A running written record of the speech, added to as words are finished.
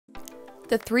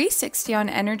the 360 on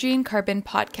Energy and Carbon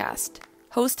podcast,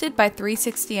 hosted by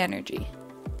 360 Energy.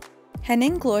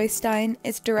 Henning Gloystein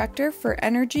is Director for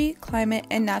Energy, Climate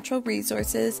and Natural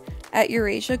Resources at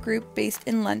Eurasia Group based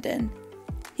in London.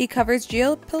 He covers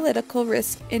geopolitical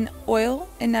risk in oil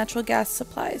and natural gas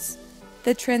supplies,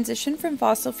 the transition from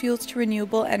fossil fuels to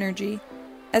renewable energy,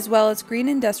 as well as green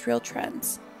industrial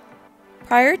trends.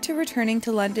 Prior to returning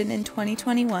to London in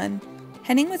 2021,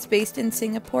 Henning was based in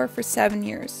Singapore for 7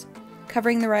 years,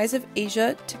 covering the rise of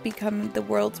Asia to become the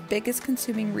world's biggest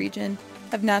consuming region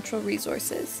of natural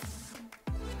resources.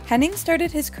 Henning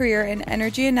started his career in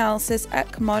energy analysis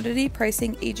at commodity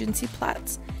pricing agency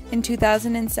Platts in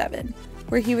 2007,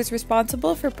 where he was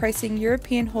responsible for pricing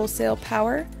European wholesale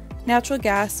power, natural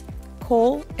gas,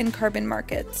 coal, and carbon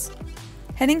markets.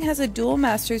 Henning has a dual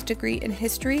master's degree in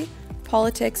history,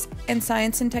 politics, and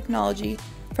science and technology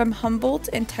from Humboldt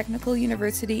and Technical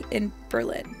University in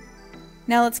Berlin.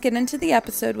 Now let's get into the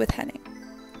episode with Henning.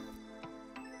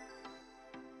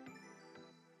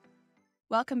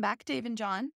 Welcome back, Dave and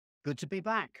John. Good to be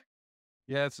back.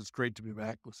 Yes, it's great to be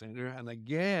back, Lysander. And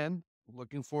again,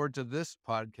 looking forward to this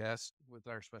podcast with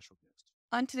our special guest.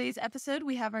 On today's episode,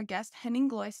 we have our guest, Henning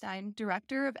Gloystein,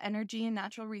 Director of Energy and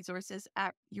Natural Resources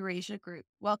at Eurasia Group.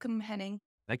 Welcome, Henning.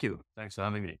 Thank you. Thanks for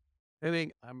having me.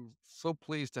 Henning, I'm so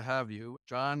pleased to have you.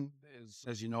 John is,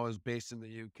 as you know, is based in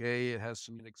the UK. It has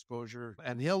some exposure,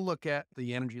 and he'll look at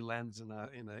the energy lens in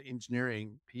an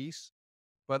engineering piece.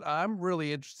 But I'm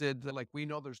really interested, like we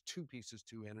know there's two pieces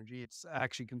to energy. It's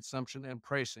actually consumption and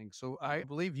pricing. So I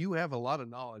believe you have a lot of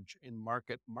knowledge in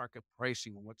market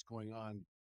pricing and what's going on.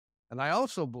 And I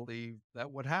also believe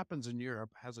that what happens in Europe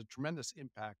has a tremendous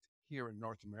impact here in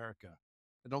North America.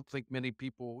 I don't think many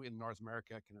people in North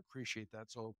America can appreciate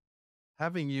that. So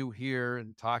having you here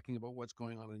and talking about what's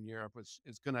going on in Europe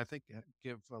is going to, I think,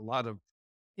 give a lot of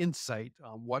insight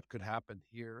on what could happen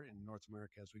here in North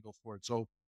America as we go forward. So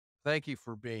thank you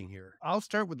for being here. I'll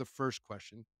start with the first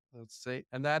question, let's say,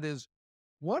 and that is,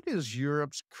 what is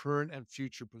Europe's current and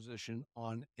future position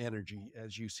on energy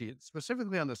as you see it,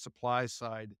 specifically on the supply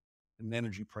side and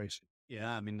energy pricing? Yeah,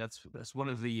 I mean, that's one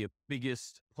of the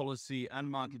biggest policy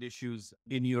and market issues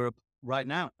in Europe right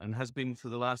now, and has been for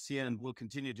the last year and will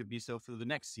continue to be so for the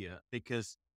next year,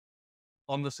 because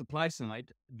on the supply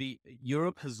side,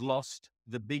 Europe has lost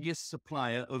the biggest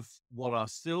supplier of what are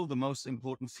still the most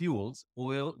important fuels: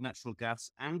 oil, natural gas,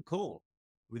 and coal.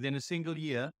 Within a single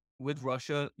year with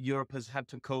Russia, Europe has had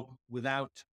to cope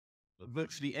without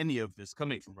virtually any of this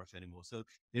coming from Russia anymore. So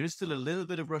there is still a little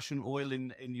bit of Russian oil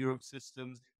in Europe's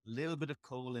systems, a little bit of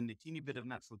coal, and a teeny bit of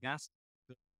natural gas.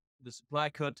 But the supply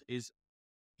cut is,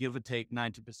 give or take,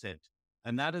 90%.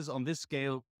 And that is, on this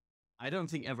scale, I don't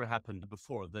think ever happened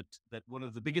before, that one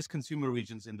of the biggest consumer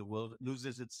regions in the world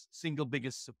loses its single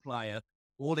biggest supplier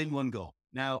all in one go.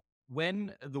 Now,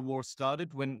 when the war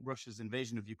started, when Russia's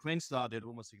invasion of Ukraine started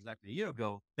almost exactly a year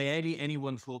ago, barely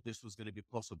anyone thought this was going to be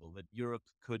possible, that Europe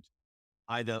could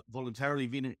either voluntarily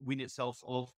wean itself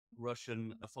off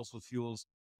Russian fossil fuels,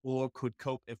 or could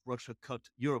cope if Russia cut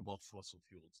Europe off fossil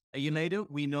fuels. A year later,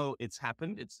 we know it's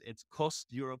happened. It's cost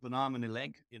Europe an arm and a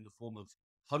leg in the form of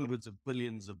hundreds of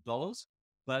billions of dollars,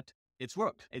 but it's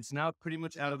worked. It's now pretty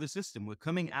much out of the system. We're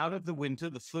coming out of the winter,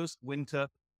 the first winter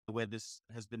where this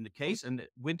has been the case. And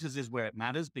winters is where it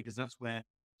matters, because that's where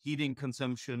heating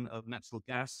consumption of natural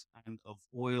gas and of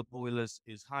oil boilers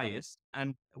is highest.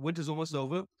 And winter's almost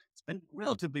over. It's been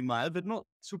relatively mild, but not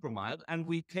super mild. And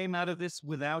we came out of this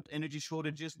without energy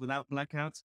shortages, without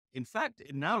blackouts. In fact,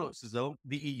 it now looks as though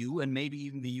the EU and maybe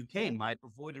even the UK might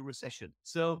avoid a recession.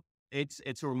 So it's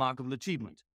a remarkable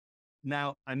achievement.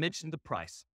 Now, I mentioned the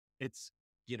price. It's,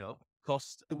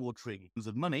 cost watering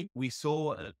of money. We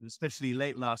saw, especially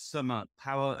late last summer,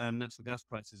 power and natural gas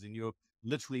prices in Europe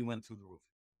literally went through the roof.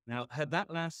 Now, had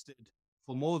that lasted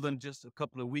for more than just a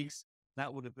couple of weeks,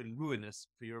 that would have been ruinous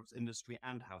for Europe's industry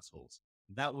and households.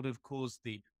 That would have caused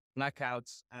the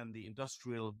blackouts and the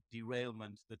industrial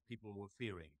derailment that people were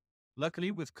fearing.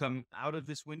 Luckily, we've come out of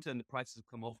this winter and the prices have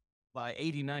come off by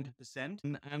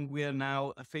 80-90%. And we are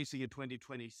now facing a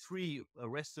 2023, the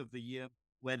rest of the year,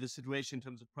 where the situation in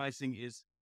terms of pricing is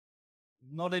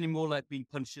not anymore like being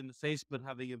punched in the face, but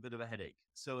having a bit of a headache.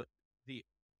 So the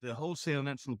wholesale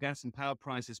natural gas and power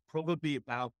price is probably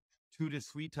about 2 to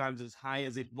 3 times as high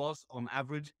as it was on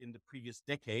average in the previous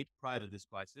decade prior to this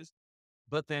crisis.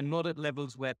 But they're not at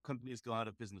levels where companies go out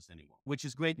of business anymore, which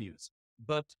is great news.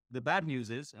 But the bad news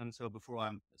is, and so before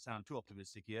I sound too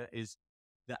optimistic here, is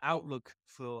the outlook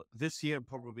for this year and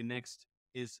probably next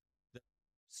is that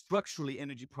structurally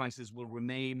energy prices will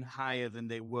remain higher than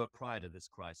they were prior to this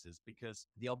crisis because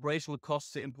the operational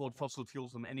costs to import fossil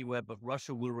fuels from anywhere but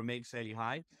Russia will remain fairly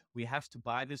high. We have to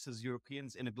buy this as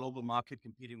Europeans in a global market,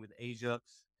 competing with Asia,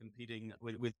 competing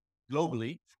with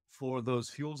globally for those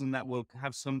fuels, and that will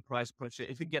have some price pressure.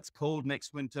 If it gets cold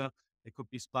next winter, there could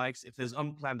be spikes. If there's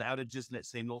unplanned outages, let's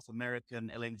say North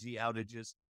American LNG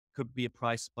outages, could be a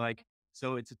price spike.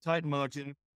 So it's a tight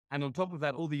margin. And on top of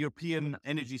that, all the European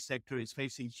energy sector is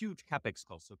facing huge capex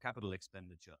costs, so capital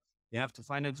expenditure. They have to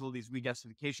finance all these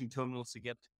regasification terminals to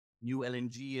get new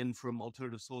LNG in from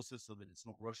alternative sources so that it's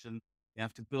not Russian. They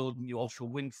have to build new offshore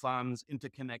wind farms,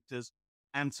 interconnectors,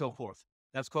 and so forth.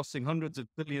 That's costing hundreds of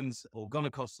billions, or going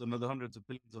to cost another hundreds of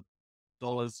billions of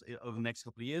dollars over the next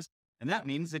couple of years. And that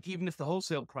means that even if the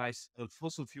wholesale price of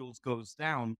fossil fuels goes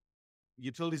down,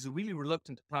 utilities are really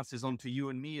reluctant to pass this on to you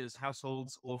and me as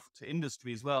households or to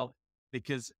industry as well,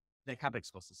 because their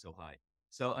capex costs are so high.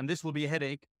 So, and this will be a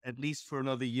headache at least for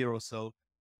another year or so.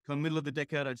 Come middle of the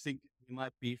decade, I think we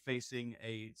might be facing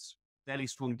a fairly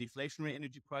strong deflationary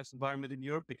energy price environment in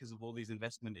Europe because of all these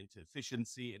investment into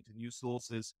efficiency, into new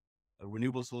sources,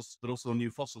 renewable sources, but also new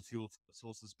fossil fuel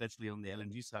sources, especially on the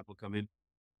LNG side, will come in.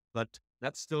 But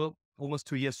that's still almost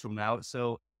 2 years from now.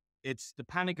 So it's the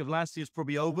panic of last year is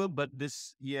probably over, but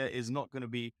this year is not going to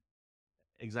be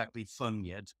exactly fun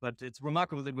yet. But it's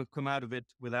remarkable that we've come out of it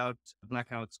without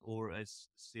blackouts or a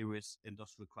serious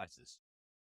industrial crisis.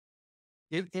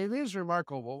 It is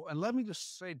remarkable. And let me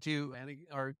just say to you, Henning,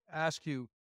 or ask you,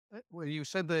 well, you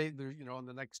said in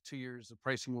the next 2 years, the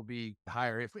pricing will be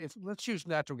higher. If let's use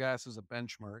natural gas as a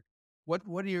benchmark, what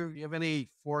do you have any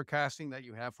forecasting that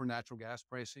you have for natural gas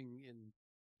pricing in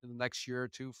the next year or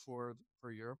two for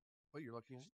Europe? What you're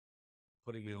looking at?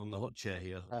 Putting me on the hot chair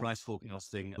here. Price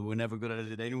forecasting. We're never good at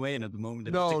it anyway. And at the moment,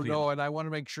 No. And I want to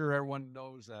make sure everyone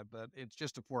knows that it's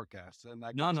just a forecast. And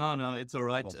no, it's all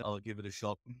right. I'll give it a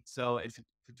shot. So if you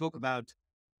talk about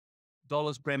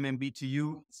dollars per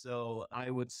MMBTU, so I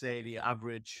would say the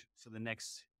average for the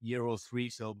next year or three,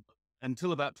 so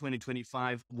until about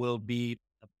 2025, will be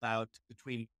about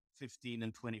between $15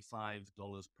 and $25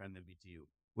 per MMBTU,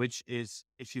 which is,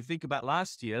 if you think about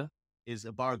last year, is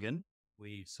a bargain.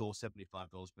 We saw $75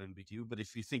 per MMBTU, but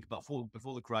if you think about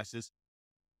before the crisis,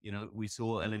 we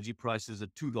saw LNG prices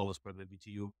at $2 per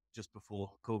MMBTU just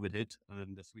before COVID hit,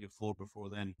 and the 3 or 4 before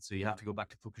then. So you have to go back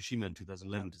to Fukushima in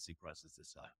 2011 to see prices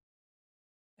this high.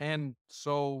 And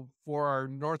so for our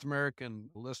North American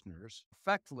listeners,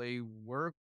 effectively,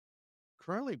 we're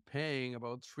currently paying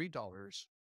about $3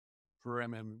 per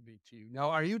MMBTU. Now,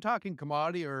 are you talking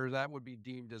commodity, or that would be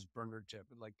deemed as burner tip?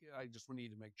 Like, I just need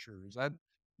to make sure. Is that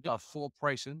full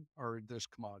pricing, or this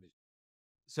commodity?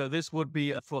 So this would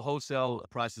be for wholesale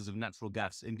prices of natural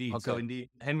gas. Indeed. Okay. So indeed,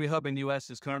 Henry Hub in the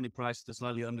US is currently priced at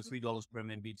slightly under $3 per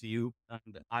MMBTU.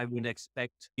 And I would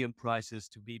expect European prices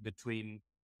to be between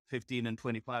 $15 and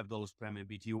 $25 per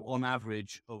MMBTU on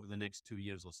average over the next 2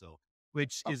 years or so,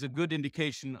 which is a good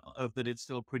indication of that it's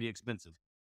still pretty expensive.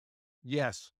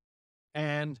 Yes.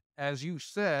 And as you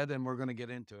said, and we're going to get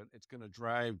into it, it's going to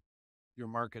drive your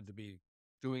market to be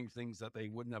doing things that they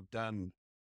wouldn't have done,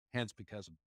 hence because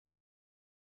of.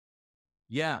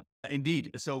 Yeah,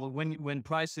 indeed. So when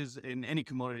prices in any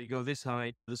commodity go this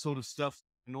high, the sort of stuff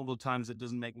in normal times that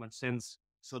doesn't make much sense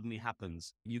suddenly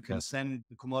happens. You can send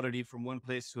the commodity from one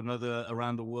place to another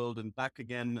around the world and back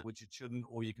again, which it shouldn't,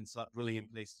 or you can start drilling in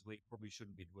places where you probably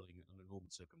shouldn't be drilling under normal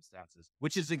circumstances,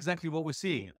 which is exactly what we're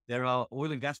seeing. There are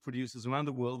oil and gas producers around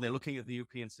the world. They're looking at the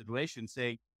European situation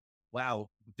saying, wow,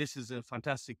 this is a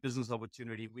fantastic business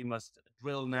opportunity. We must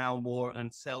drill now more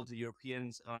and sell to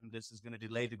Europeans. And this is going to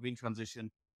delay the green transition.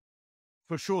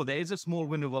 For sure, there is a small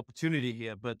window of opportunity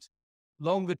here, but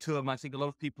longer term, I think a lot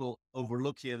of people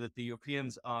overlook here that the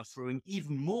Europeans are throwing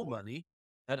even more money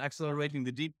at accelerating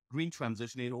the deep green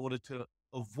transition in order to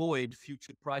avoid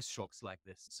future price shocks like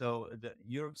this. So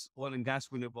Europe's oil and gas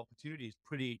window of opportunity is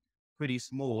pretty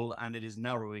small, and it is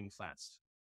narrowing fast.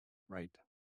 Right.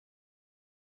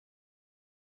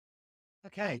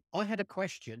 Okay, I had a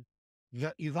question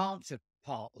that you've answered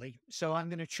partly, so I'm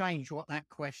going to change what that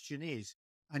question is.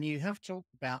 And you have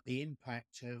talked about the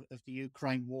impact of the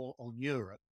Ukraine war on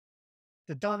Europe.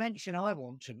 The dimension I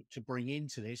want to bring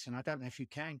into this, and I don't know if you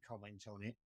can comment on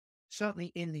it,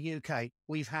 certainly in the UK,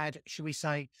 we've had, shall we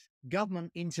say,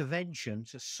 government intervention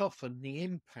to soften the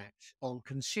impact on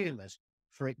consumers.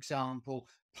 For example,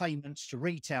 payments to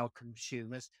retail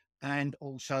consumers and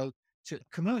also to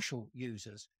commercial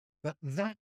users. But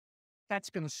that's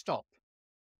going to stop.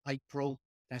 April,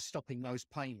 they're stopping those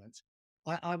payments.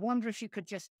 I wonder if you could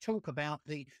just talk about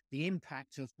the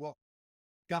impact of what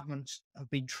governments have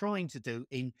been trying to do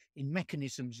in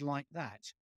mechanisms like that,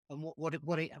 and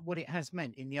what it has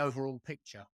meant in the overall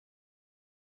picture.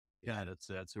 Yeah,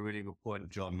 that's a really good point,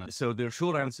 John. So the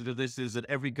short answer to this is that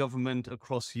every government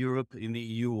across Europe, in the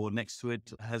EU or next to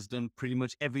it, has done pretty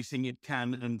much everything it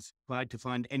can and tried to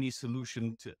find any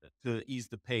solution to ease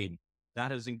the pain.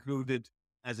 That has included,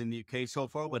 as in the UK so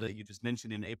far, whether you just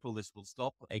mentioned in April this will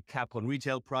stop, a cap on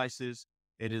retail prices.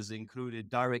 It has included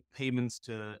direct payments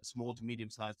to small to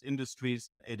medium-sized industries.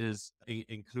 It has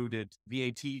included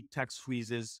VAT tax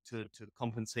freezes to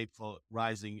compensate for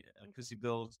rising electricity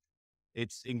bills.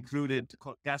 It's included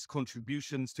gas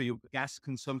contributions to your gas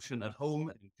consumption at home,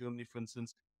 in Germany, for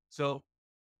instance. So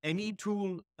any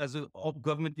tool as a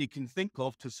government you can think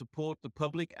of to support the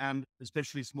public and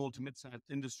especially small to mid-sized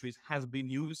industries has been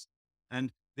used.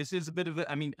 And this is a bit of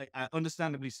a, I mean,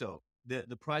 understandably so.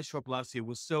 The price drop last year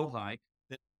was so high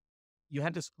that you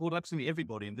had to support absolutely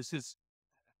everybody. And this is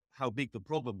how big the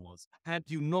problem was. Had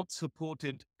you not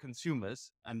supported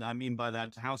consumers, and I mean by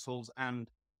that households and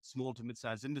small to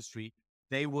mid-sized industry,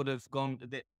 they would have gone,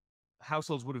 the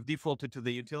households would have defaulted to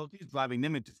their utilities, driving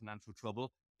them into financial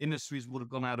trouble. Industries would have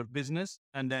gone out of business,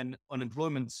 and then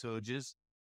unemployment surges.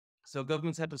 So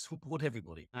governments had to support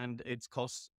everybody, and its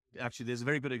costs. Actually, there's a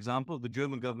very good example. The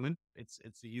German government, it's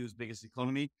the EU's biggest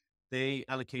economy. They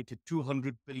allocated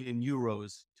 200 billion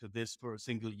euros to this for a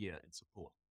single year in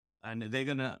support. And they're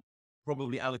going to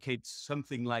probably allocate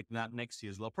something like that next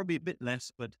year as well. Probably a bit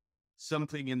less, but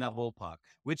something in that ballpark,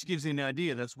 which gives you an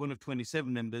idea. That's one of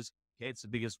 27 members. Okay, it's the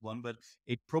biggest one, but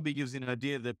it probably gives you an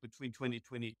idea that between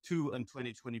 2022 and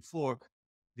 2024,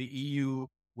 the EU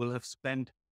will have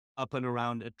spent up and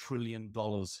around $1 trillion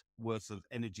worth of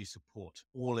energy support,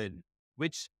 all in,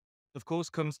 which of course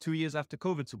comes 2 years after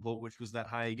COVID support, which was that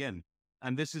high again.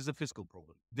 And this is a fiscal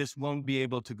problem. This won't be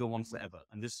able to go on forever.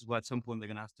 And this is why at some point they're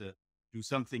going to have to do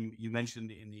something. You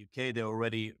mentioned in the UK, they're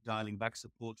already dialing back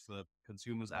support for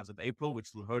consumers as of April, which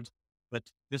will hurt. But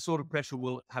this sort of pressure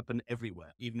will happen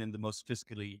everywhere, even in the most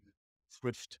fiscally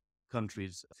thrift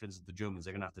countries. For instance, the Germans,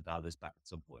 they're going to have to dial this back at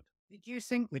some point. Did you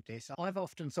think with this? I've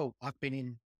often thought, I've been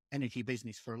in energy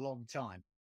business for a long time.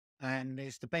 And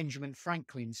there's the Benjamin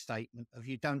Franklin statement of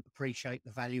you don't appreciate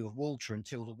the value of water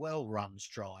until the well runs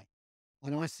dry.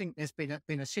 And I think there's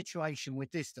been a situation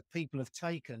with this that people have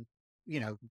taken,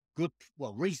 good,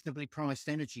 well, reasonably priced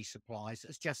energy supplies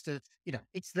as just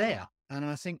it's there. And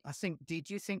I think, did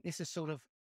you think this is sort of,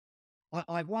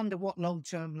 I wonder what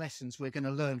long-term lessons we're going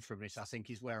to learn from this, I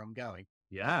think is where I'm going.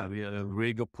 Yeah, a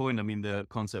really good point. I mean, the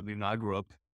concept, even I grew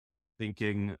up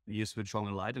thinking you switch on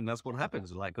a light and that's what happens.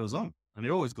 The light goes on and it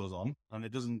always goes on and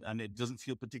it doesn't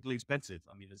feel particularly expensive.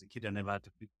 I mean, as a kid, I never had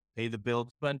to pay the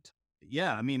bill, but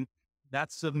yeah, I mean,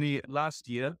 that suddenly last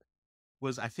year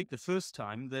was, I think, the first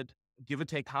time that give or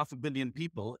take 500 million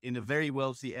people in a very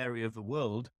wealthy area of the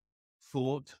world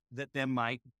thought that there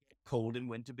might get cold in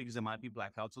winter because there might be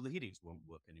blackouts or the heatings won't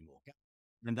work anymore. Yeah.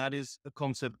 And that is a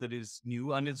concept that is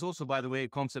new. And it's also, by the way, a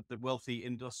concept that wealthy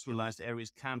industrialized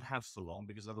areas can't have for long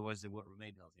because otherwise they won't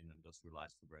remain healthy and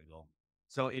industrialized for very long.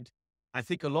 So I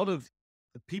think a lot of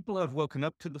people have woken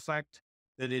up to the fact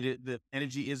that that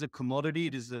energy is a commodity.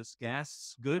 It is a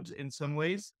scarce good in some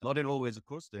ways. Not in all ways, of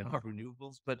course, there are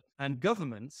renewables, and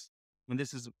governments, and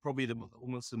this is probably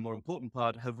almost the more important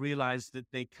part, have realized that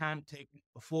they can't take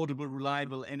affordable,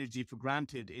 reliable energy for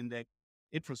granted in their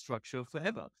infrastructure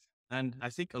forever. And I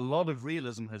think a lot of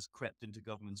realism has crept into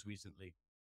governments recently,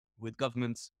 with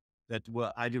governments that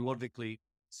were ideologically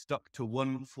stuck to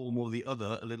one form or the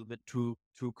other a little bit too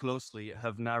closely,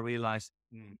 have now realized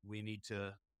we need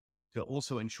to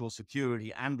also ensure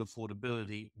security and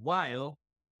affordability while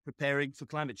preparing for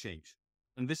climate change.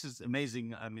 And this is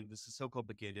amazing. I mean, this is so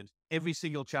complicated. Every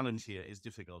single challenge here is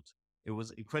difficult. It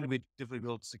was incredibly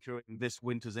difficult securing this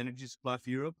winter's energy supply for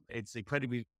Europe. It's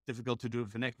incredibly difficult to do it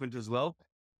for next winter as well.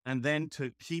 And then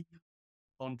to keep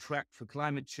on track for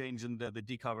climate change and the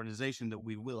decarbonization that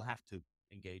we will have to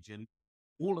engage in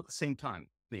all at the same time.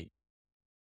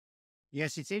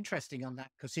 Yes, it's interesting on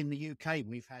that because in the UK,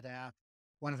 we've had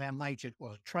one of our major,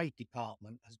 trade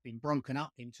department has been broken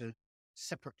up into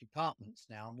separate departments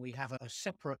now. And we have a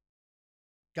separate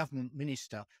government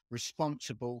minister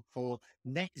responsible for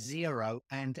net zero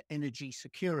and energy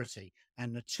security.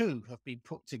 And the two have been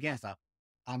put together.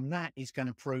 And that is going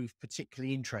to prove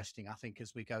particularly interesting, I think,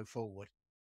 as we go forward.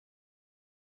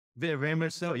 Very, very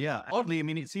much so, yeah. Oddly, I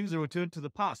mean, it seems a return to the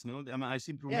past. No, I mean, I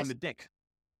seem to remember DEC.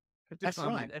 That's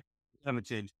right. Climate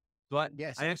change. So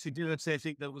Yes. I actually do say I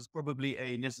think that was probably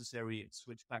a necessary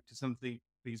switch back to something,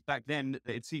 because back then,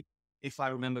 if I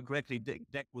remember correctly,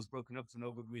 DEC was broken up for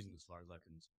no good reason, as far as I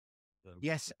can.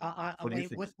 Yes, I mean,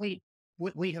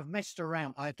 we have messed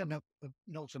around. I don't know,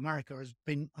 North America has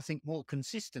been, I think, more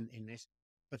consistent in this,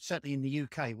 but certainly in the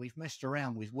UK, we've messed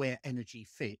around with where energy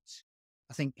fits.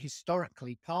 I think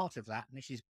historically part of that, and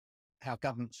this is how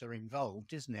governments are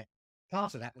involved, isn't it?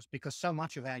 Part of that was because so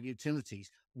much of our utilities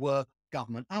were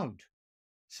government owned.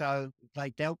 So they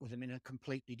dealt with them in a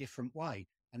completely different way.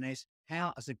 And there's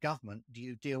how, as a government, do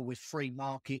you deal with free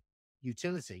market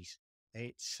utilities?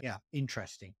 It's, yeah,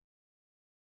 interesting.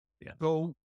 Yeah.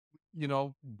 So,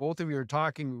 both of you are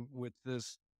talking with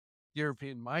this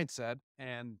European mindset,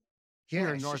 and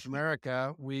here in North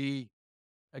America,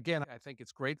 again, I think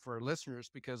it's great for our listeners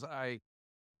because I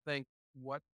think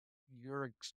what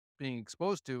you're being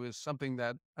exposed to is something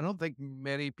that I don't think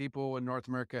many people in North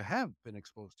America have been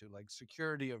exposed to, like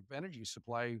security of energy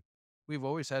supply. We've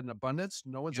always had an abundance.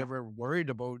 No one's ever worried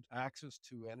about access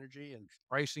to energy and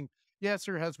pricing. Yes,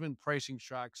 there has been pricing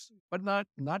shocks, but not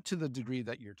to the degree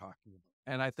that you're talking about.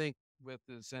 And I think with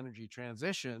this energy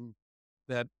transition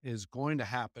that is going to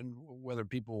happen, whether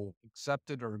people accept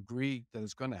it or agree that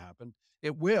it's going to happen,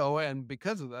 it will. And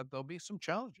because of that, there'll be some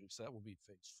challenges that will be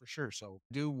faced for sure. So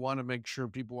I do want to make sure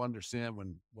people understand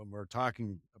when we're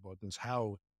talking about this,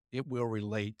 how it will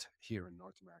relate here in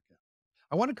North America.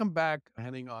 I want to come back,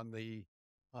 Henning, on the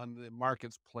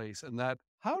marketplace, and that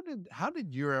how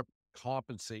did Europe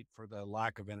compensate for the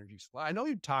lack of energy supply? I know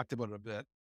you talked about it a bit,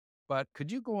 but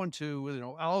could you go into,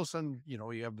 all of a sudden,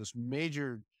 you have this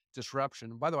major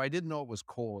disruption. And by the way, I didn't know it was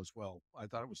coal as well. I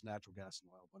thought it was natural gas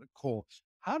and oil, but coal.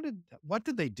 What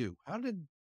did they do? How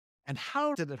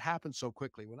did it happen so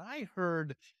quickly? When I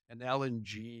heard an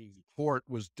LNG port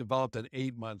was developed in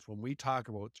 8 months, when we talk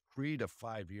about 3 to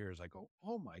 5 years, I go,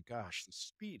 oh my gosh, the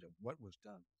speed of what was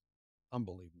done.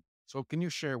 Unbelievable. So can you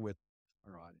share with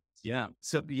our audience? Yeah.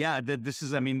 So this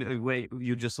is, I mean, the way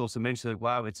you just also mentioned,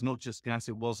 wow, it's not just gas,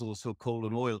 it was also coal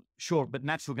and oil. Sure, but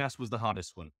natural gas was the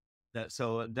hardest one.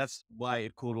 So that's why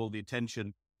it caught all the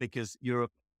attention, because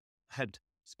Europe had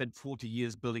spent 40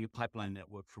 years building a pipeline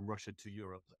network from Russia to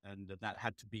Europe, and that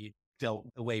had to be dealt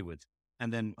away with.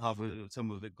 And then some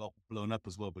of it got blown up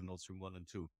as well with Nord Stream 1 and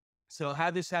 2. So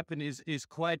how this happened is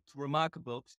quite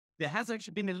remarkable. There has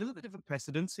actually been a little bit of a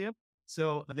precedence here.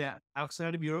 So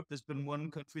outside of Europe, there's been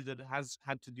one country that has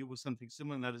had to deal with something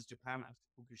similar, and that is Japan after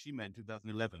Fukushima in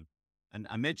 2011. And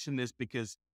I mention this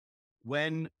because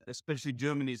when especially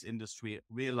Germany's industry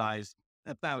realized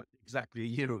about exactly a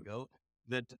year ago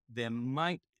that there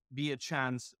might be a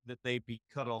chance that they'd be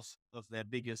cut off of their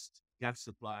biggest gas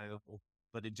supplier,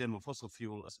 but in general fossil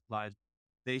fuel suppliers,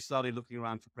 they started looking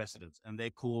around for precedents, and they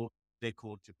called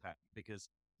Japan, because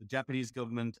the Japanese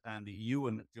government and the EU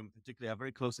and Germany particularly have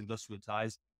very close industrial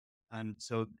ties. And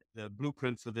so the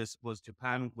blueprint for this was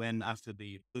Japan, when after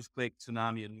the earthquake,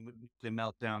 tsunami, and nuclear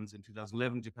meltdowns in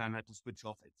 2011, Japan had to switch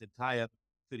off its entire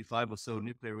 35 or so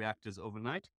nuclear reactors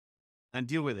overnight and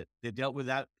deal with it. They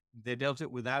dealt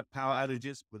it without power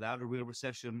outages, without a real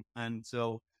recession. And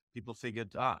so people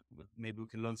figured, maybe we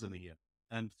can learn something here.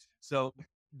 And so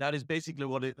that is basically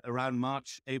what around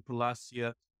March, April last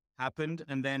year happened.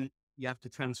 And then you have to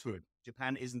transfer it.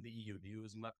 Japan isn't the EU. The EU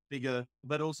is much bigger,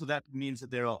 but also that means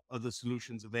that there are other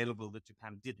solutions available that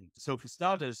Japan didn't. So for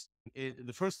starters,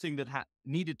 the first thing that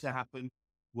needed to happen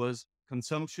was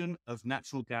consumption of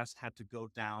natural gas had to go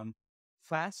down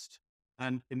fast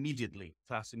and immediately.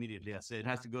 I say it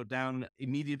has to go down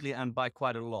immediately and by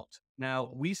quite a lot.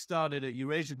 Now, we started at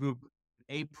Eurasia Group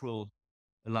in April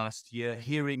last year,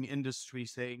 hearing industry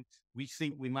saying, we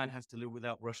think we might have to live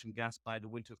without Russian gas by the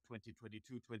winter of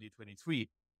 2022, 2023,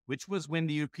 which was when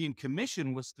the European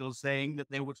Commission was still saying that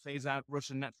they would phase out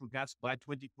Russian natural gas by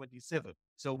 2027.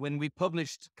 So when we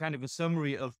published kind of a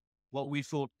summary of what we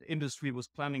thought the industry was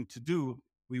planning to do,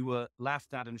 we were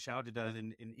laughed at and shouted at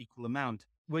in equal amount,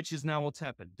 which is now what's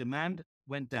happened. Demand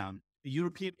went down. The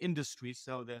European industry,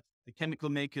 so the chemical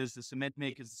makers, the cement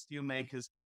makers, the steel makers,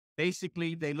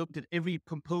 basically, they looked at every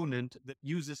component that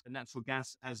uses natural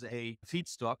gas as a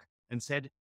feedstock and said,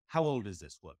 how old is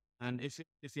this one? And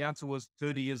if the answer was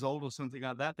 30 years old or something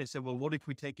like that, they said, well, what if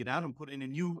we take it out and put in a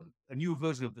new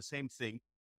version of the same thing?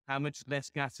 How much less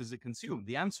gas does it consume?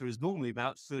 The answer is normally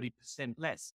about 30%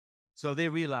 less. So they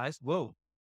realized, whoa,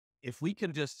 if we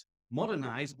can just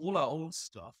modernize all our old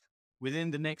stuff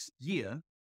within the next year,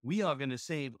 we are going to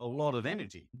save a lot of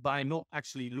energy by not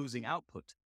actually losing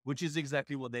output, which is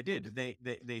exactly what they did.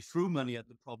 They threw money at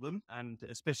the problem, and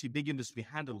especially big industry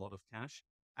had a lot of cash,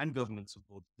 and government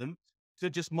supported them to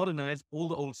just modernize all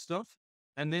the old stuff.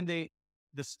 And then the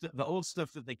old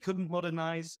stuff that they couldn't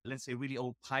modernize, let's say really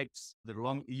old pipes that are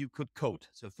long, you could coat.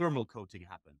 So thermal coating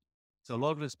happened. So a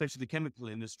lot of, especially the chemical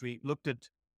industry, looked at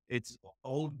It's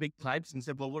old big pipes and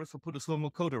said, well, what if I put a thermal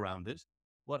coat around it?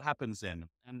 What happens then?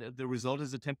 And the result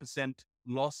is a 10%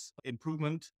 loss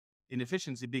improvement in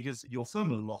efficiency because your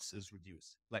thermal loss is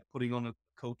reduced, like putting on a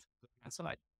coat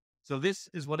outside. So this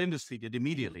is what industry did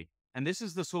immediately. And this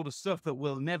is the sort of stuff that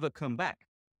will never come back.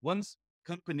 Once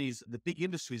companies, the big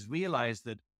industries realize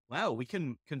that, wow, we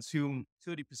can consume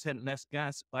 30% less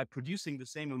gas by producing the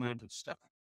same amount of stuff.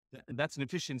 That's an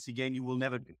efficiency gain you will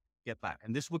never get back.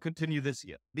 And this will continue this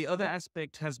year. The other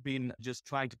aspect has been just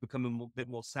trying to become a bit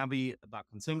more savvy about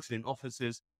consumption in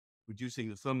offices, reducing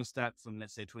the thermostat from,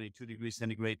 let's say, 22 degrees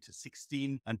centigrade to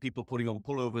 16, and people putting on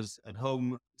pullovers at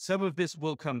home. Some of this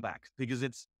will come back because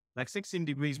it's like 16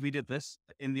 degrees. We did this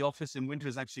in the office in winter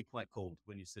is actually quite cold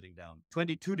when you're sitting down.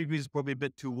 22 degrees is probably a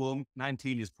bit too warm.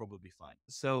 19 is probably fine.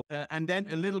 So, and then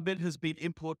a little bit has been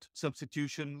import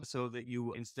substitution so that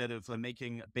you, instead of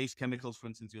making base chemicals, for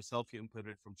instance, yourself, you import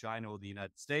it from China or the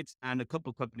United States. And a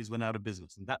couple of companies went out of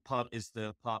business. And that part is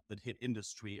the part that hit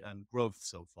industry and growth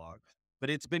so far. But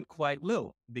it's been quite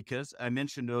low because I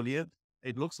mentioned earlier,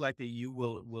 it looks like the EU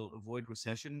will avoid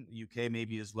recession, UK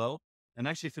maybe as well. And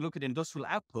actually, if you look at industrial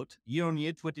output, year on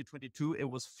year, 2022, it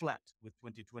was flat with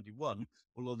 2021,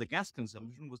 although the gas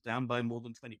consumption was down by more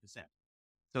than 20%.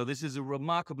 So this is a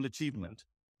remarkable achievement.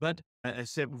 But as I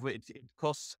said, it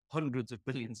costs hundreds of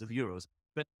billions of euros.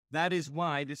 But that is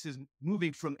why this is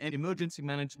moving from emergency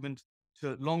management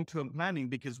to long-term planning,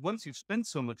 because once you've spent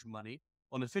so much money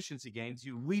on efficiency gains,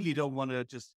 you really don't want to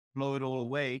just blow it all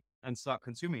away and start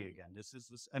consuming again.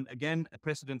 And again, a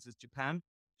precedent is Japan.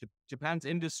 Japan's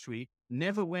industry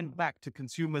never went back to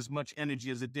consume as much energy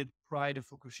as it did prior to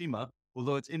Fukushima,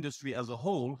 although its industry as a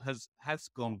whole has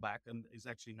gone back and is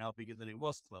actually now bigger than it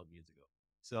was 12 years ago.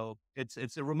 So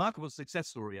it's a remarkable success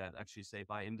story, I'd actually say,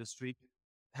 by industry,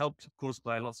 helped, of course,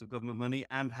 by lots of government money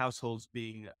and households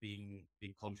being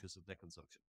conscious of their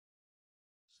consumption.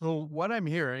 So what I'm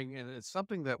hearing, and it's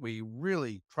something that we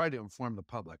really try to inform the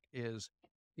public, is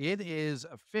it is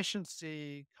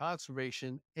efficiency,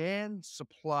 conservation, and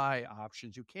supply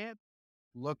options. You can't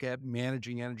look at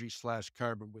managing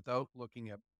energy/carbon without looking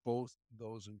at both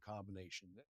those in combination.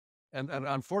 And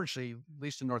unfortunately, at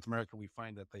least in North America, we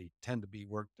find that they tend to be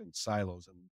worked in silos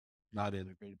and not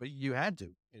integrated. But you had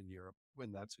to in Europe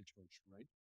in that situation, right?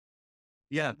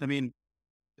 Yeah, I mean,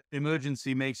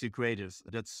 emergency makes you creative.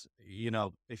 That's,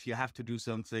 if you have to do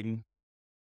something,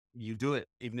 you do it,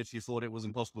 even if you thought it was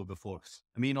impossible before.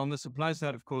 I mean, on the supply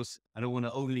side, of course, I don't want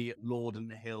to only laud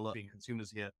and hail being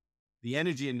consumers here. The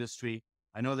energy industry,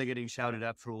 I know they're getting shouted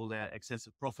at for all their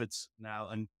excessive profits now,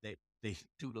 and they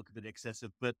do look a bit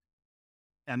excessive, but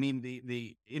I mean,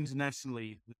 the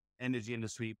internationally energy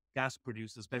industry, gas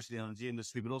producers, especially the LNG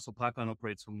industry, but also pipeline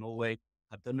operators from Norway,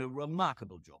 have done a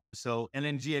remarkable job. So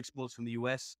LNG exports from the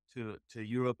US to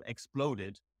Europe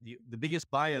exploded. The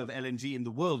biggest buyer of LNG in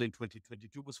the world in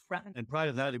 2022 was France. And prior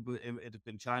to that, it had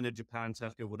been China, Japan,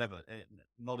 South Korea, whatever,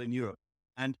 not in Europe.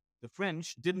 And the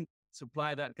French didn't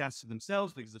supply that gas to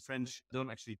themselves because the French don't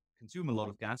actually consume a lot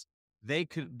of gas. They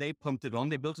pumped it on.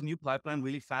 They built a new pipeline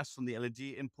really fast from the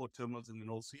LNG import terminals in the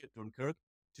North Sea at Dunkirk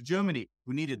to Germany,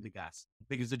 who needed the gas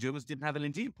because the Germans didn't have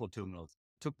LNG import terminals.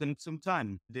 Took them some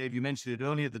time. Dave, you mentioned it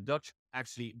earlier. The Dutch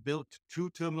actually built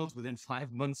 2 terminals within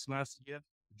 5 months last year.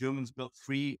 The Germans built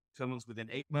 3 terminals within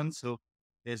 8 months. So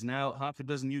there's now half a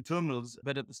dozen new terminals.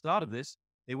 But at the start of this,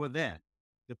 they were there.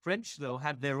 The French, though,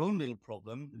 had their own little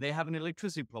problem. They have an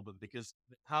electricity problem because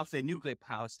half their nuclear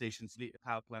power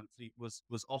power plant fleet was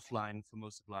offline for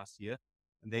most of last year.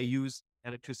 And they use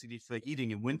electricity for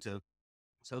heating in winter.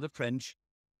 So the French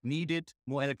needed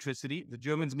more electricity. The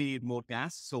Germans needed more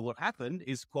gas. So what happened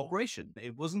is cooperation.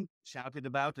 It wasn't shouted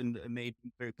about and made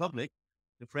very public.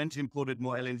 The French imported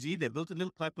more LNG. They built a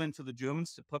little pipeline for the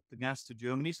Germans to pump the gas to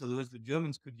Germany so that the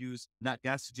Germans could use that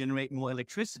gas to generate more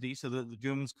electricity so that the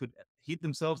Germans could heat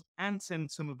themselves and send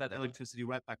some of that electricity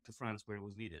right back to France where it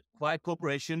was needed. Quiet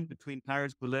cooperation between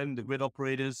Paris, Berlin, the grid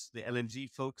operators, the LNG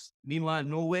folks. Meanwhile,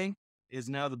 Norway is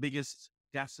now the biggest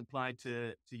gas supply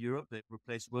to Europe. They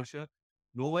replaced Russia.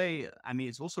 Norway, I mean,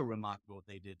 it's also remarkable what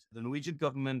they did. The Norwegian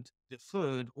government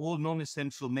deferred all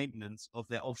non-essential maintenance of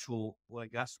their offshore oil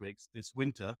and gas rigs this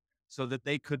winter so that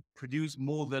they could produce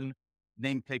more than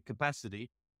nameplate capacity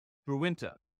through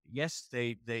winter. Yes,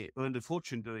 they earned a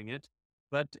fortune doing it,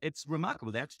 but it's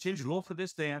remarkable. They had to change the law for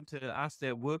this. They had to ask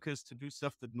their workers to do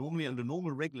stuff that normally under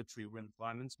normal regulatory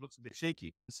environments looks a bit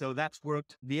shaky. So that's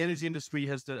worked. The energy industry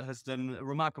has done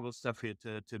remarkable stuff here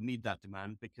to meet that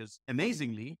demand because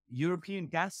amazingly, European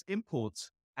gas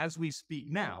imports as we speak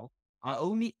now are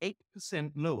only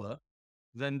 8% lower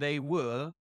than they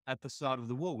were at the start of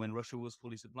the war when Russia was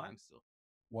fully supplying still.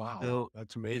 Wow, So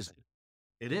that's amazing.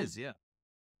 It is, yeah.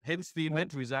 Hence, the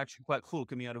inventory is actually quite full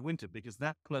coming out of winter, because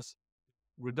that plus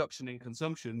reduction in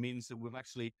consumption means that we've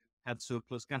actually had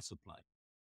surplus gas supply.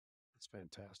 That's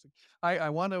fantastic. I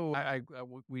want to,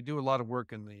 we do a lot of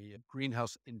work in the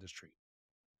greenhouse industry.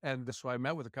 And so I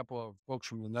met with a couple of folks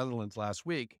from the Netherlands last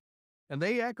week, and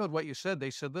they echoed what you said.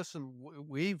 They said, listen,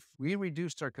 we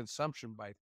reduced our consumption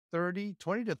by 20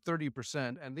 to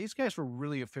 30%. And these guys were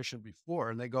really efficient before.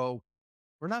 And they go,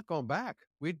 we're not going back.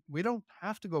 We don't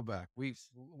have to go back. We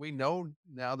know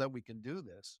now that we can do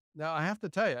this. Now I have to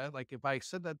tell you, like if I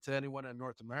said that to anyone in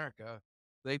North America,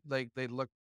 they look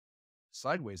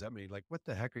sideways at me, like, what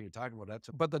the heck are you talking about?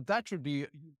 But the Dutch would be,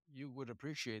 you would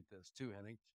appreciate this too,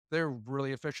 Henning. They're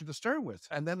really efficient to start with.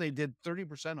 And then they did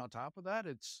 30% on top of that.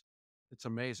 It's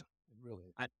amazing. It really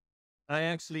is. I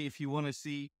actually, if you want to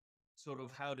see sort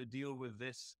of how to deal with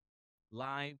this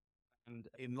live and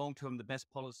in long term, the best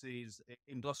policies,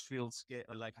 industrial scale,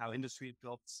 like how industry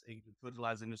adopts, the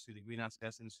fertilizer industry, the greenhouse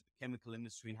gas industry, the chemical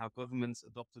industry, and how governments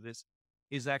adopted this,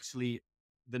 is actually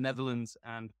the Netherlands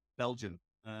and Belgium.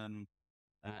 And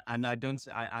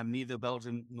I'm neither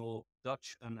Belgian nor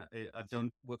Dutch, and I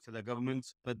don't work for their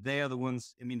governments, but they are the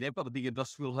ones. I mean, they've got the big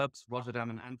industrial hubs, Rotterdam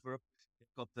and Antwerp.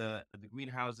 They've got the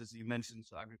greenhouses you mentioned,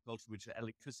 so agriculture, which are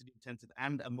electricity intensive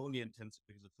and ammonia intensive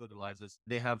because of fertilizers.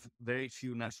 They have very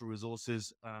few natural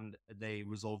resources, and they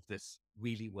resolve this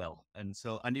really well. And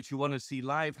if you want to see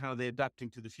live how they're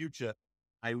adapting to the future,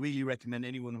 I really recommend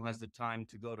anyone who has the time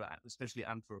to go to, especially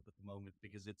Antwerp at the moment,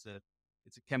 because it's a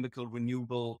chemical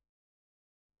renewable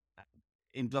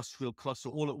industrial cluster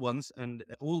all at once, and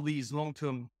all these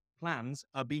long-term plans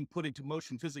are being put into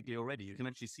motion physically already. You can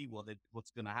actually see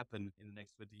what's going to happen in the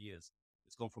next 20 years.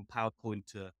 It's gone from PowerPoint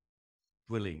to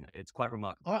drilling. It's quite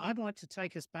remarkable. I'd like to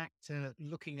take us back to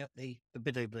looking at the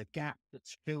bit of the gap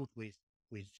that's filled with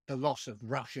the loss of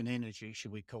Russian energy,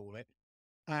 should we call it.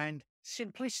 And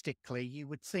simplistically, you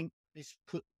would think this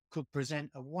could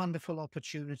present a wonderful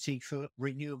opportunity for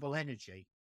renewable energy.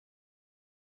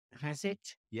 Has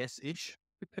it? Yes-ish.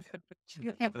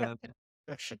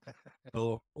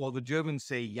 Or the Germans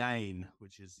say Jein,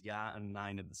 which is ja and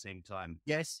nein at the same time.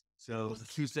 Yes. So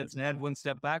 2 steps ahead, 1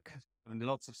 step back, and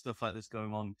lots of stuff like this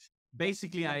going on.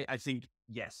 Basically, I think,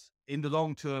 yes, in the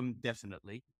long term,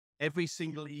 definitely. Every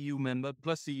single EU member,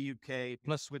 plus the UK,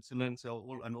 plus Switzerland,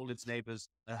 and all its neighbors,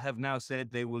 have now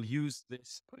said they will use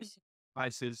this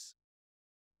crisis,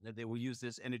 that they will use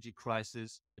this energy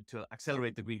crisis to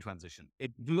accelerate the green transition.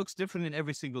 It looks different in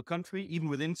every single country. Even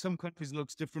within some countries, it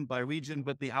looks different by region,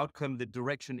 but the outcome, the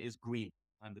direction is green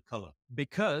and the color.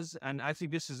 Because, and I think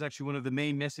this is actually one of the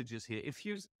main messages here,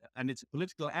 and it's a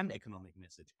political and economic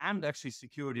message, and actually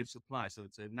security of supply, so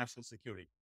it's a national security.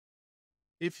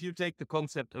 If you take the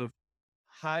concept of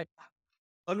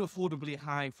unaffordably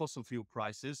high fossil fuel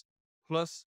prices,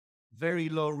 plus very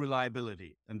low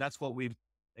reliability, and that's what we've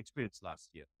experienced last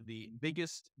year. The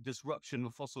biggest disruption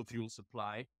of fossil fuel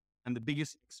supply and the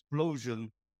biggest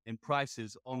explosion in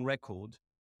prices on record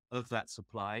of that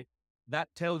supply, that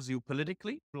tells you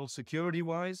politically,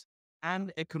 security-wise,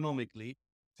 and economically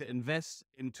to invest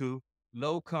into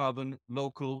low carbon,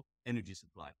 local energy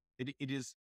supply.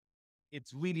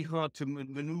 It's really hard to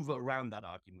maneuver around that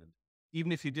argument,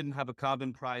 even if you didn't have a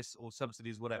carbon price or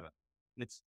subsidies, whatever.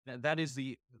 And that is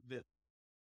the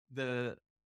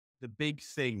big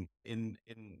thing in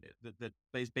that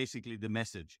basically the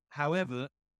message. However,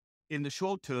 in the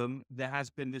short term, there has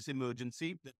been this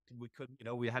emergency that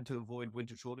we had to avoid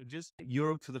winter shortages.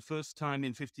 Europe, for the first time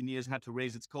in 15 years, had to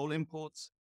raise its coal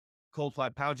imports.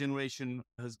 Coal-fired power generation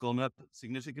has gone up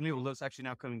significantly, although it's actually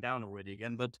now coming down already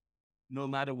again. But no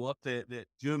matter what, the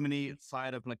Germany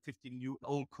fired up like 15 new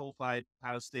old coal-fired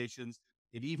power stations.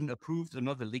 It even approved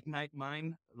another lignite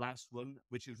mine, last one,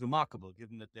 which is remarkable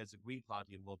given that there's a Green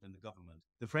Party involved in the government.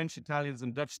 The French, Italians,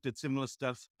 and Dutch did similar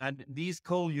stuff. And these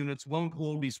coal units won't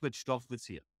all be switched off this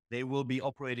year. They will be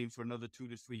operating for another 2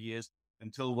 to 3 years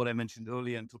until what I mentioned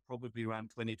earlier, until probably around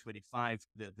 2025,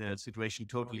 the situation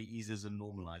totally eases and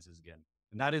normalizes again.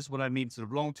 And that is what I mean. Sort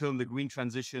of long term, the green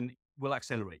transition will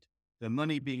accelerate. The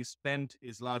money being spent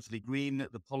is largely green.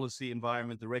 The policy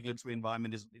environment, the regulatory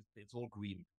environment it's all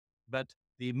green. But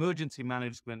the emergency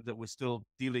management that we're still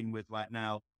dealing with right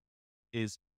now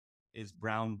is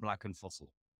brown, black, and fossil.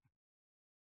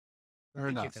 Fair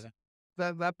enough.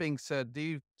 That being said,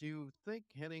 do you think,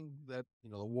 Henning, that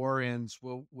the war ends?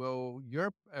 Will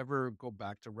Europe ever go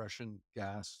back to Russian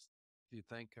gas? Do you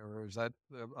think, or is that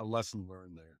a lesson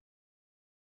learned there?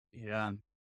 Yeah.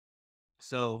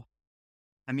 So,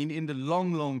 I mean, in the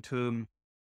long term,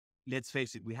 let's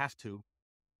face it, we have to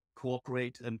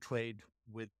cooperate and trade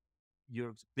with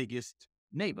Europe's biggest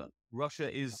neighbor.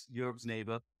 Russia is Europe's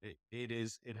neighbor.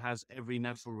 It has every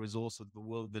natural resource of the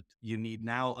world that you need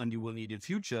now and you will need in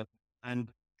future. And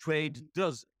trade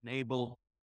does enable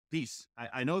peace.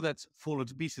 I know that's fallen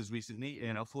to pieces recently.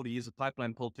 40 years of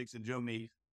pipeline politics in Germany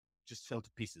just fell to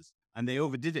pieces, and they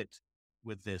overdid it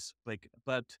with this.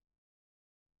 But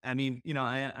I mean,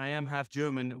 I am half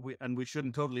German, and we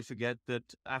shouldn't totally forget that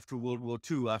after World War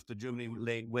II, after Germany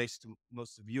laid waste to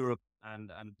most of Europe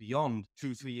and beyond,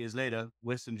 2-3 years later,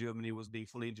 Western Germany was being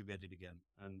fully integrated again.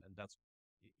 And that's,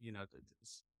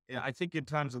 I think in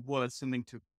times of war, it's something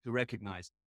to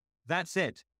recognize. That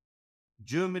said,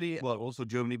 Germany, well, also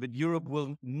Germany, but Europe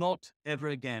will not ever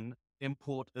again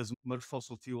import as much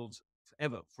fossil fuels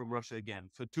ever from Russia again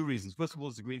for two reasons. First of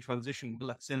all, the green transition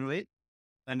will accelerate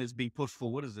and is being pushed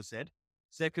forward, as I said.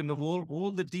 Second of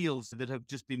all the deals that have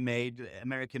just been made,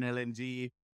 American LNG,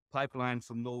 pipeline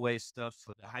from Norway stuff,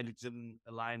 the hydrogen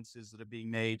alliances that are being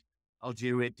made,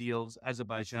 Algeria deals,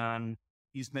 Azerbaijan,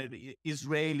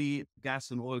 Israeli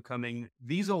gas and oil coming.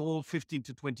 These are all 15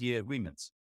 to 20-year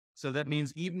agreements. So that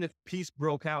means even if peace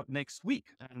broke out next week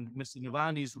and Mr.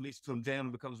 Navalny is released from jail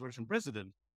and becomes Russian president,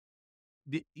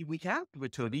 we can't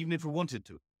return, even if we wanted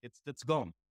to. That's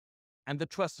gone. And the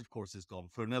trust, of course, is gone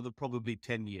for another probably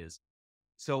 10 years.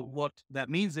 So what that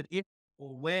means that if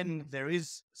or when there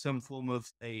is some form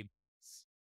of a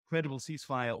credible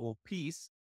ceasefire or peace,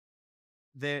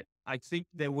 I think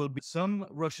there will be some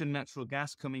Russian natural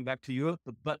gas coming back to Europe,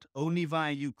 but only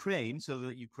via Ukraine, so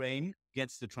that Ukraine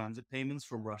gets the transit payments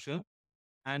from Russia.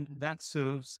 And that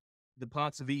serves the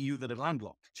parts of the EU that are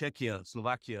landlocked: Czechia,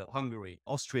 Slovakia, Hungary,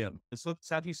 Austria, and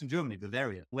southeastern Germany,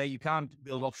 Bavaria, where you can't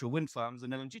build offshore wind farms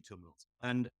and LNG terminals.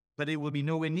 But it will be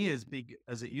nowhere near as big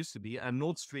as it used to be. And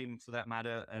Nord Stream, for that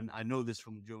matter, and I know this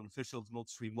from German officials, Nord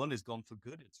Stream 1 is gone for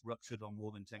good. It's ruptured on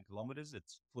more than 10 kilometers.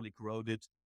 It's fully corroded,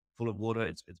 full of water.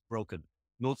 It's broken.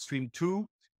 Nord Stream 2,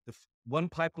 one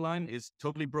pipeline is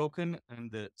totally broken,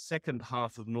 and the second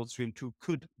half of Nord Stream 2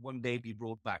 could one day be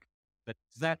brought back. But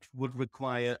that would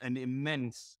require an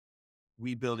immense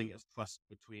rebuilding of trust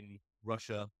between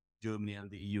Russia, Germany,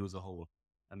 and the EU as a whole.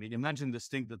 I mean, imagine the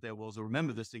stink that there was, or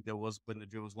remember the stink there was when the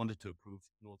Germans wanted to approve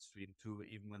Nord Stream 2,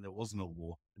 even when there was no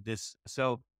war.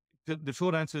 So the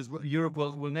short answer is Europe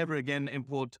will never again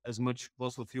import as much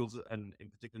fossil fuels, and in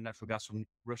particular natural gas, from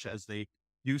Russia as they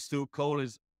used to. Coal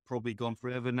is probably gone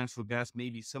forever. Natural gas,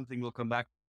 maybe something will come back.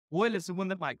 Oil is the one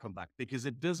that might come back, because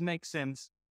it does make sense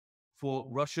for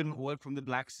Russian oil from the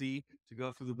Black Sea to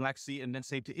go through the Black Sea and then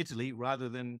say to Italy, rather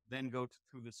than then go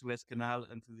through the Suez Canal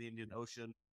and through the Indian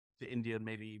Ocean to India,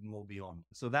 maybe even more beyond.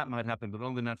 So that might happen. But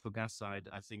on the natural gas side,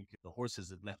 I think the horses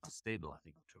have left the stable, I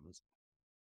think, in terms.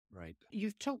 Right.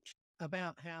 You've talked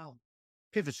about how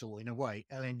pivotal, in a way,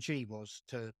 LNG was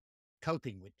to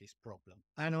coping with this problem.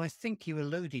 And I think you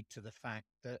alluded to the fact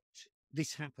that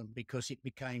this happened because it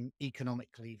became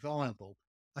economically viable.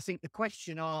 I think the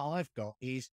question I've got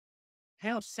is,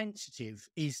 how sensitive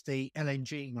is the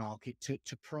LNG market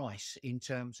to price in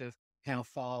terms of how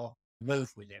far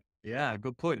move with it? Yeah,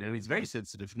 good point. I mean, it's very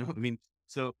sensitive. No, I mean,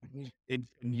 so in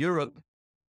Europe,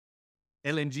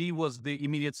 LNG was the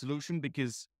immediate solution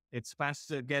because it's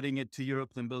faster getting it to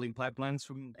Europe than building pipelines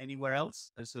from anywhere else.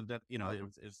 And so that,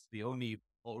 it's the only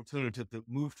alternative that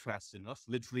moved fast enough.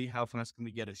 Literally, how fast can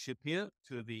we get a ship here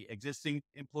to the existing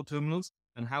import terminals?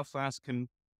 And how fast can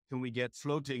we get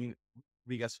floating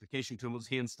regasification terminals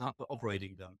here and start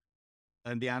operating them?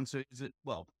 And the answer is,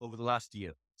 well, over the last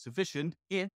year, sufficient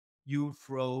if you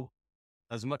throw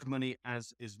as much money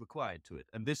as is required to it.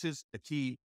 And this is a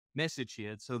key message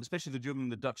here. So especially the German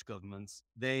and the Dutch governments,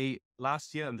 they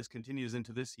last year, and this continues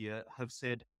into this year, have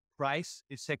said price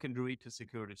is secondary to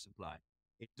security of supply.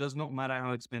 It does not matter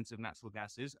how expensive natural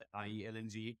gas is, i.e.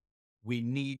 LNG, we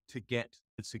need to get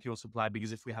a secure supply,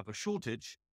 because if we have a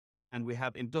shortage and we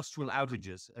have industrial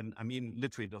outages, and I mean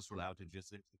literally industrial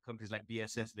outages, companies like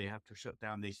BASF, they have to shut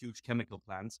down these huge chemical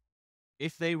plants.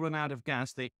 If they run out of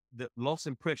gas, the loss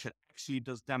in pressure actually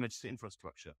does damage to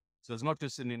infrastructure. So it's not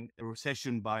just a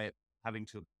recession by having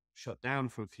to shut down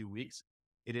for a few weeks.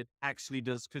 It actually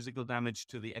does physical damage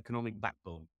to the economic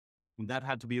backbone. And that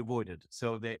had to be avoided.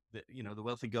 So the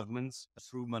wealthy governments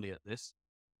threw money at this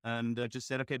and just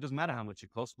said, okay, it doesn't matter how much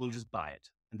it costs, we'll just buy it.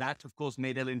 And that, of course,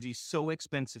 made LNG so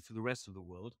expensive for the rest of the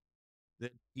world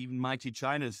that even mighty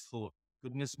China thought,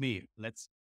 goodness me, let's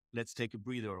take a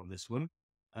breather on this one.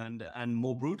 And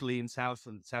more brutally in South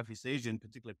and Southeast Asia, in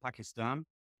particular Pakistan,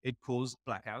 it caused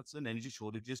blackouts and energy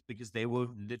shortages because they were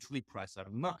literally priced out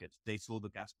of the market. They saw the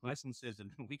gas price and said,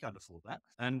 we can't afford that.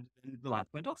 And the light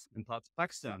went off in parts of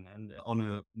Pakistan, and on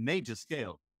a major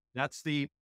scale. That's the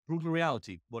brutal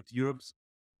reality. What Europe's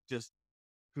just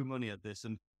threw money at this.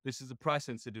 And this is a price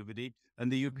sensitivity.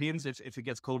 And the Europeans, if it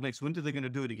gets cold next winter, they're going to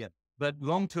do it again. But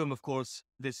long term, of course,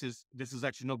 this is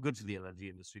actually not good for the LNG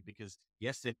industry because,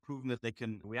 yes, they've proven that they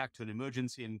can react to an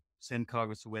emergency and send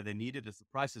cargoes to where they need it if the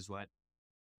price is right.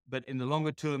 But in the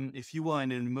longer term, if you are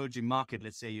in an emerging market,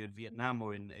 let's say you're in Vietnam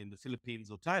or in the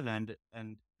Philippines or Thailand,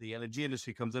 and the LNG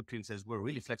industry comes up to you and says, we're a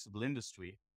really flexible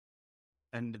industry.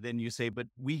 And then you say, but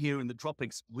we here in the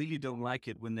tropics really don't like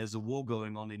it when there's a war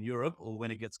going on in Europe or when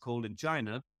it gets cold in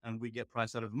China and we get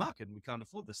priced out of the market and we can't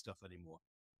afford this stuff anymore.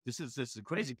 This is a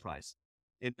crazy price.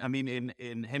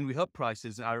 In Henry Hub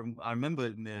prices, I remember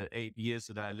in the 8 years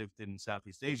that I lived in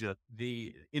Southeast Asia,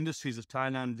 the industries of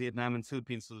Thailand, Vietnam, and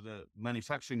Philippines, so the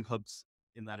manufacturing hubs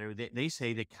in that area, they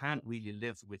say they can't really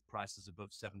live with prices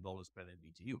above $7 per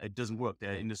BTU. It doesn't work.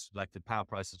 Their industry, like the power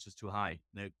price is just too high.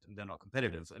 They're not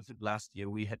competitive. And last year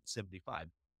we had 75.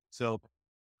 So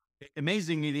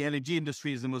amazingly, the energy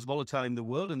industry is the most volatile in the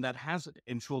world, and that has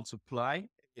ensured supply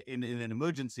in an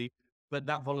emergency. But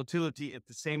that volatility at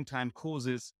the same time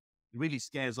really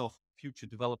scares off future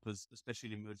developers,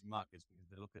 especially in emerging markets, because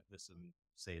they look at this and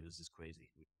say, this is crazy.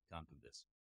 We can't do this.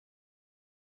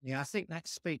 Yeah, I think that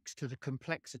speaks to the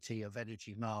complexity of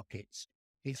energy markets.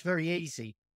 It's very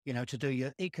easy, to do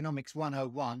your economics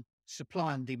 101,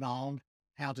 supply and demand.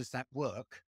 How does that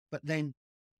work? But then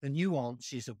the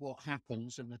nuances of what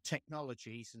happens and the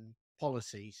technologies and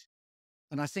policies.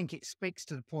 And I think it speaks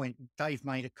to the point Dave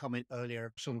made a comment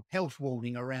earlier, sort of health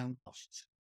warning around costs.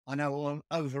 I know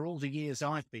over all the years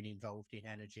I've been involved in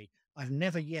energy, I've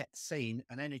never yet seen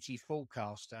an energy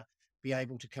forecaster be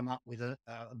able to come up with a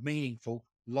meaningful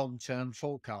long-term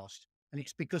forecast. And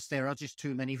it's because there are just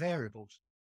too many variables.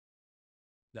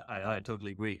 I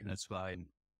totally agree. That's why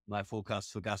my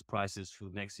forecast for gas prices for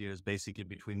next year is basically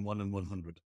between 1 and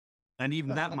 100. And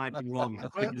even that might be wrong. I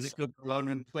think it could go in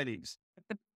the 20s.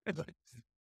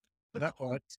 That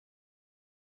works.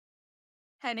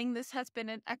 Henning, this has been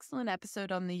an excellent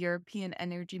episode on the European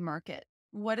energy market.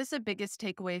 What is the biggest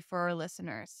takeaway for our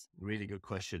listeners? Really good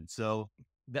question. So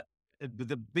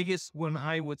the biggest one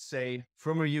I would say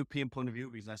from a European point of view,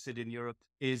 because I sit in Europe,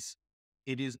 is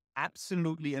it is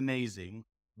absolutely amazing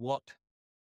what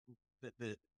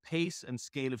the pace and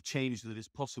scale of change that is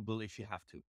possible if you have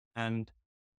to. And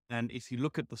if you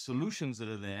look at the solutions that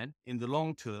are there in the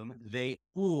long term, they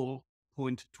all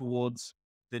point towards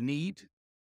the need,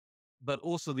 but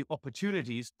also the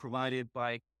opportunities provided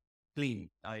by clean,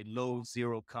 low,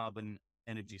 zero carbon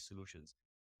energy solutions.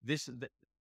 This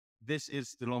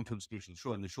is the long-term solution.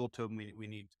 Sure, in the short term, we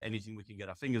need anything we can get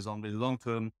our fingers on. But in the long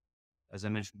term, as I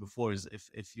mentioned before, is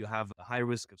if you have a high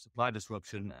risk of supply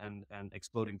disruption and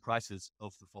exploding prices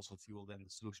of the fossil fuel, then the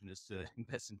solution is to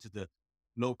invest into the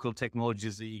local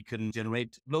technologies that you can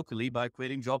generate locally by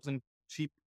creating jobs and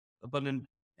cheap, abundant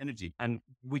energy. And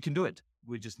we can do it.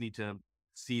 We just need to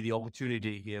see the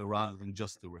opportunity here rather than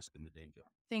just the risk and the danger.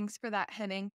 Thanks for that,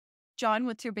 Henning. John,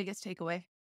 what's your biggest takeaway?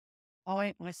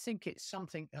 I think it's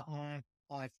something that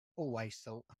I've always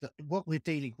thought that what we're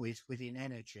dealing with within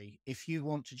energy, if you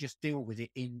want to just deal with it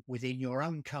within your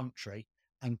own country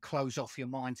and close off your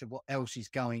mind to what else is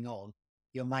going on,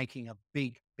 you're making a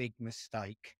big, big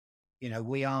mistake.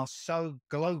 We are so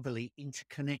globally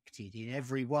interconnected in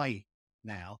every way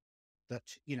now that,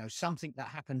 something that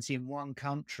happens in one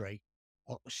country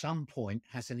at some point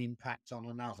has an impact on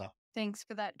another. Thanks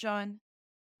for that, John.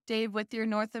 Dave, with your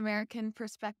North American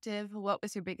perspective, what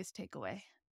was your biggest takeaway?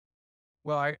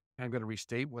 Well, I'm going to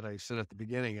restate what I said at the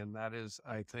beginning, and that is,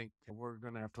 I think we're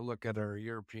going to have to look at our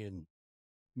European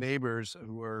neighbors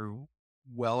who are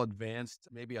well advanced,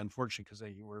 maybe unfortunately because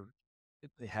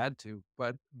they had to,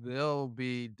 but they'll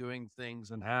be doing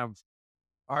things and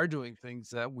are doing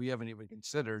things that we haven't even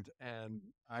considered. And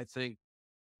I think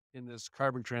in this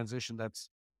carbon transition that's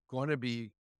going to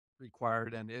be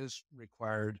required and is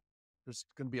required, there's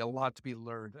going to be a lot to be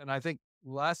learned. And I think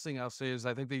last thing I'll say is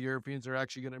I think the Europeans are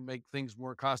actually going to make things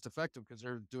more cost effective because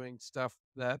they're doing stuff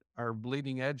that are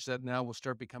bleeding edge that now will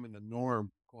start becoming the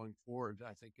norm going forward.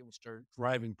 I think it will start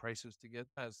driving prices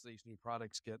as these new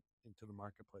products get into the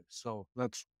marketplace. So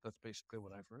that's basically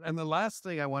what I've heard. And the last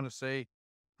thing I want to say,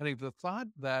 I think the thought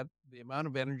that the amount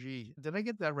of energy, did I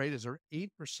get that right? Is there 8%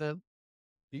 that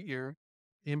you're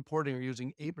importing or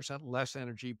using 8% less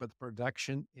energy, but the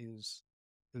production is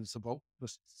about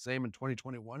the same in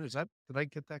 2021. Did I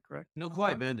get that correct? No,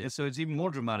 quite, man. So it's even more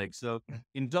dramatic. So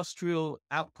industrial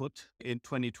output in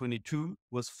 2022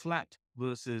 was flat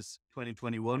versus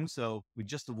 2021. So we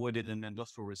just avoided an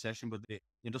industrial recession, but the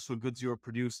industrial goods Europe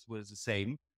produced was the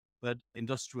same. But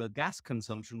industrial gas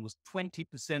consumption was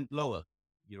 20% lower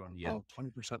year on year. Oh,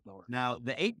 20% lower. Now,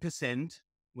 the 8%,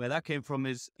 where that came from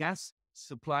is gas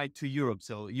supplied to Europe,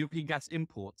 so European gas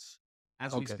imports,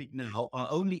 as we Okay. speak now, are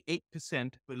only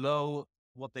 8% below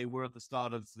what they were at the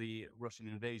start of the Russian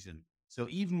invasion. So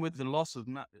even with the loss of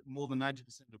more than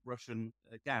 90% of Russian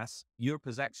gas, Europe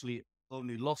has actually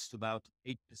only lost about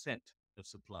 8% of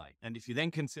supply. And if you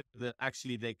then consider that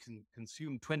actually they can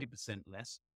consume 20%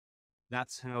 less,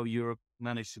 that's how Europe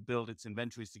managed to build its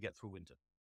inventories to get through winter.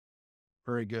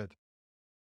 Very good.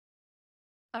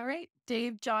 All right,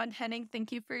 Dave, John, Henning,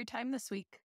 thank you for your time this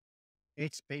week.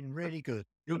 It's been really good.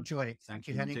 Good. Enjoy it. Thank Thank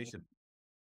you you, for the Henning. invitation.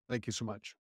 Thank you so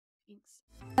much. Thanks.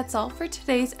 That's all for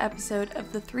today's episode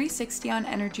of the 360 on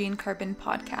Energy and Carbon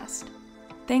podcast.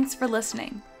 Thanks for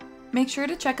listening. Make sure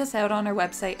to check us out on our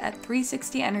website at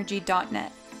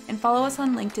 360energy.net and follow us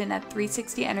on LinkedIn at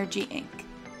 360energy Inc.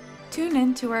 Tune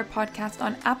in to our podcast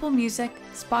on Apple Music,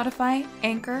 Spotify,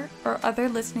 Anchor, or other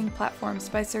listening platforms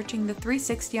by searching the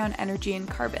 360 on Energy and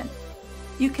Carbon.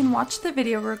 You can watch the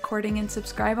video recording and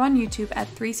subscribe on YouTube at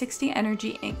 360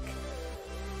 Energy Inc.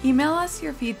 Email us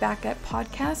your feedback at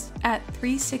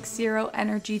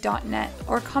podcast@360energy.net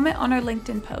or comment on our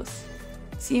LinkedIn post.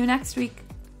 See you next week.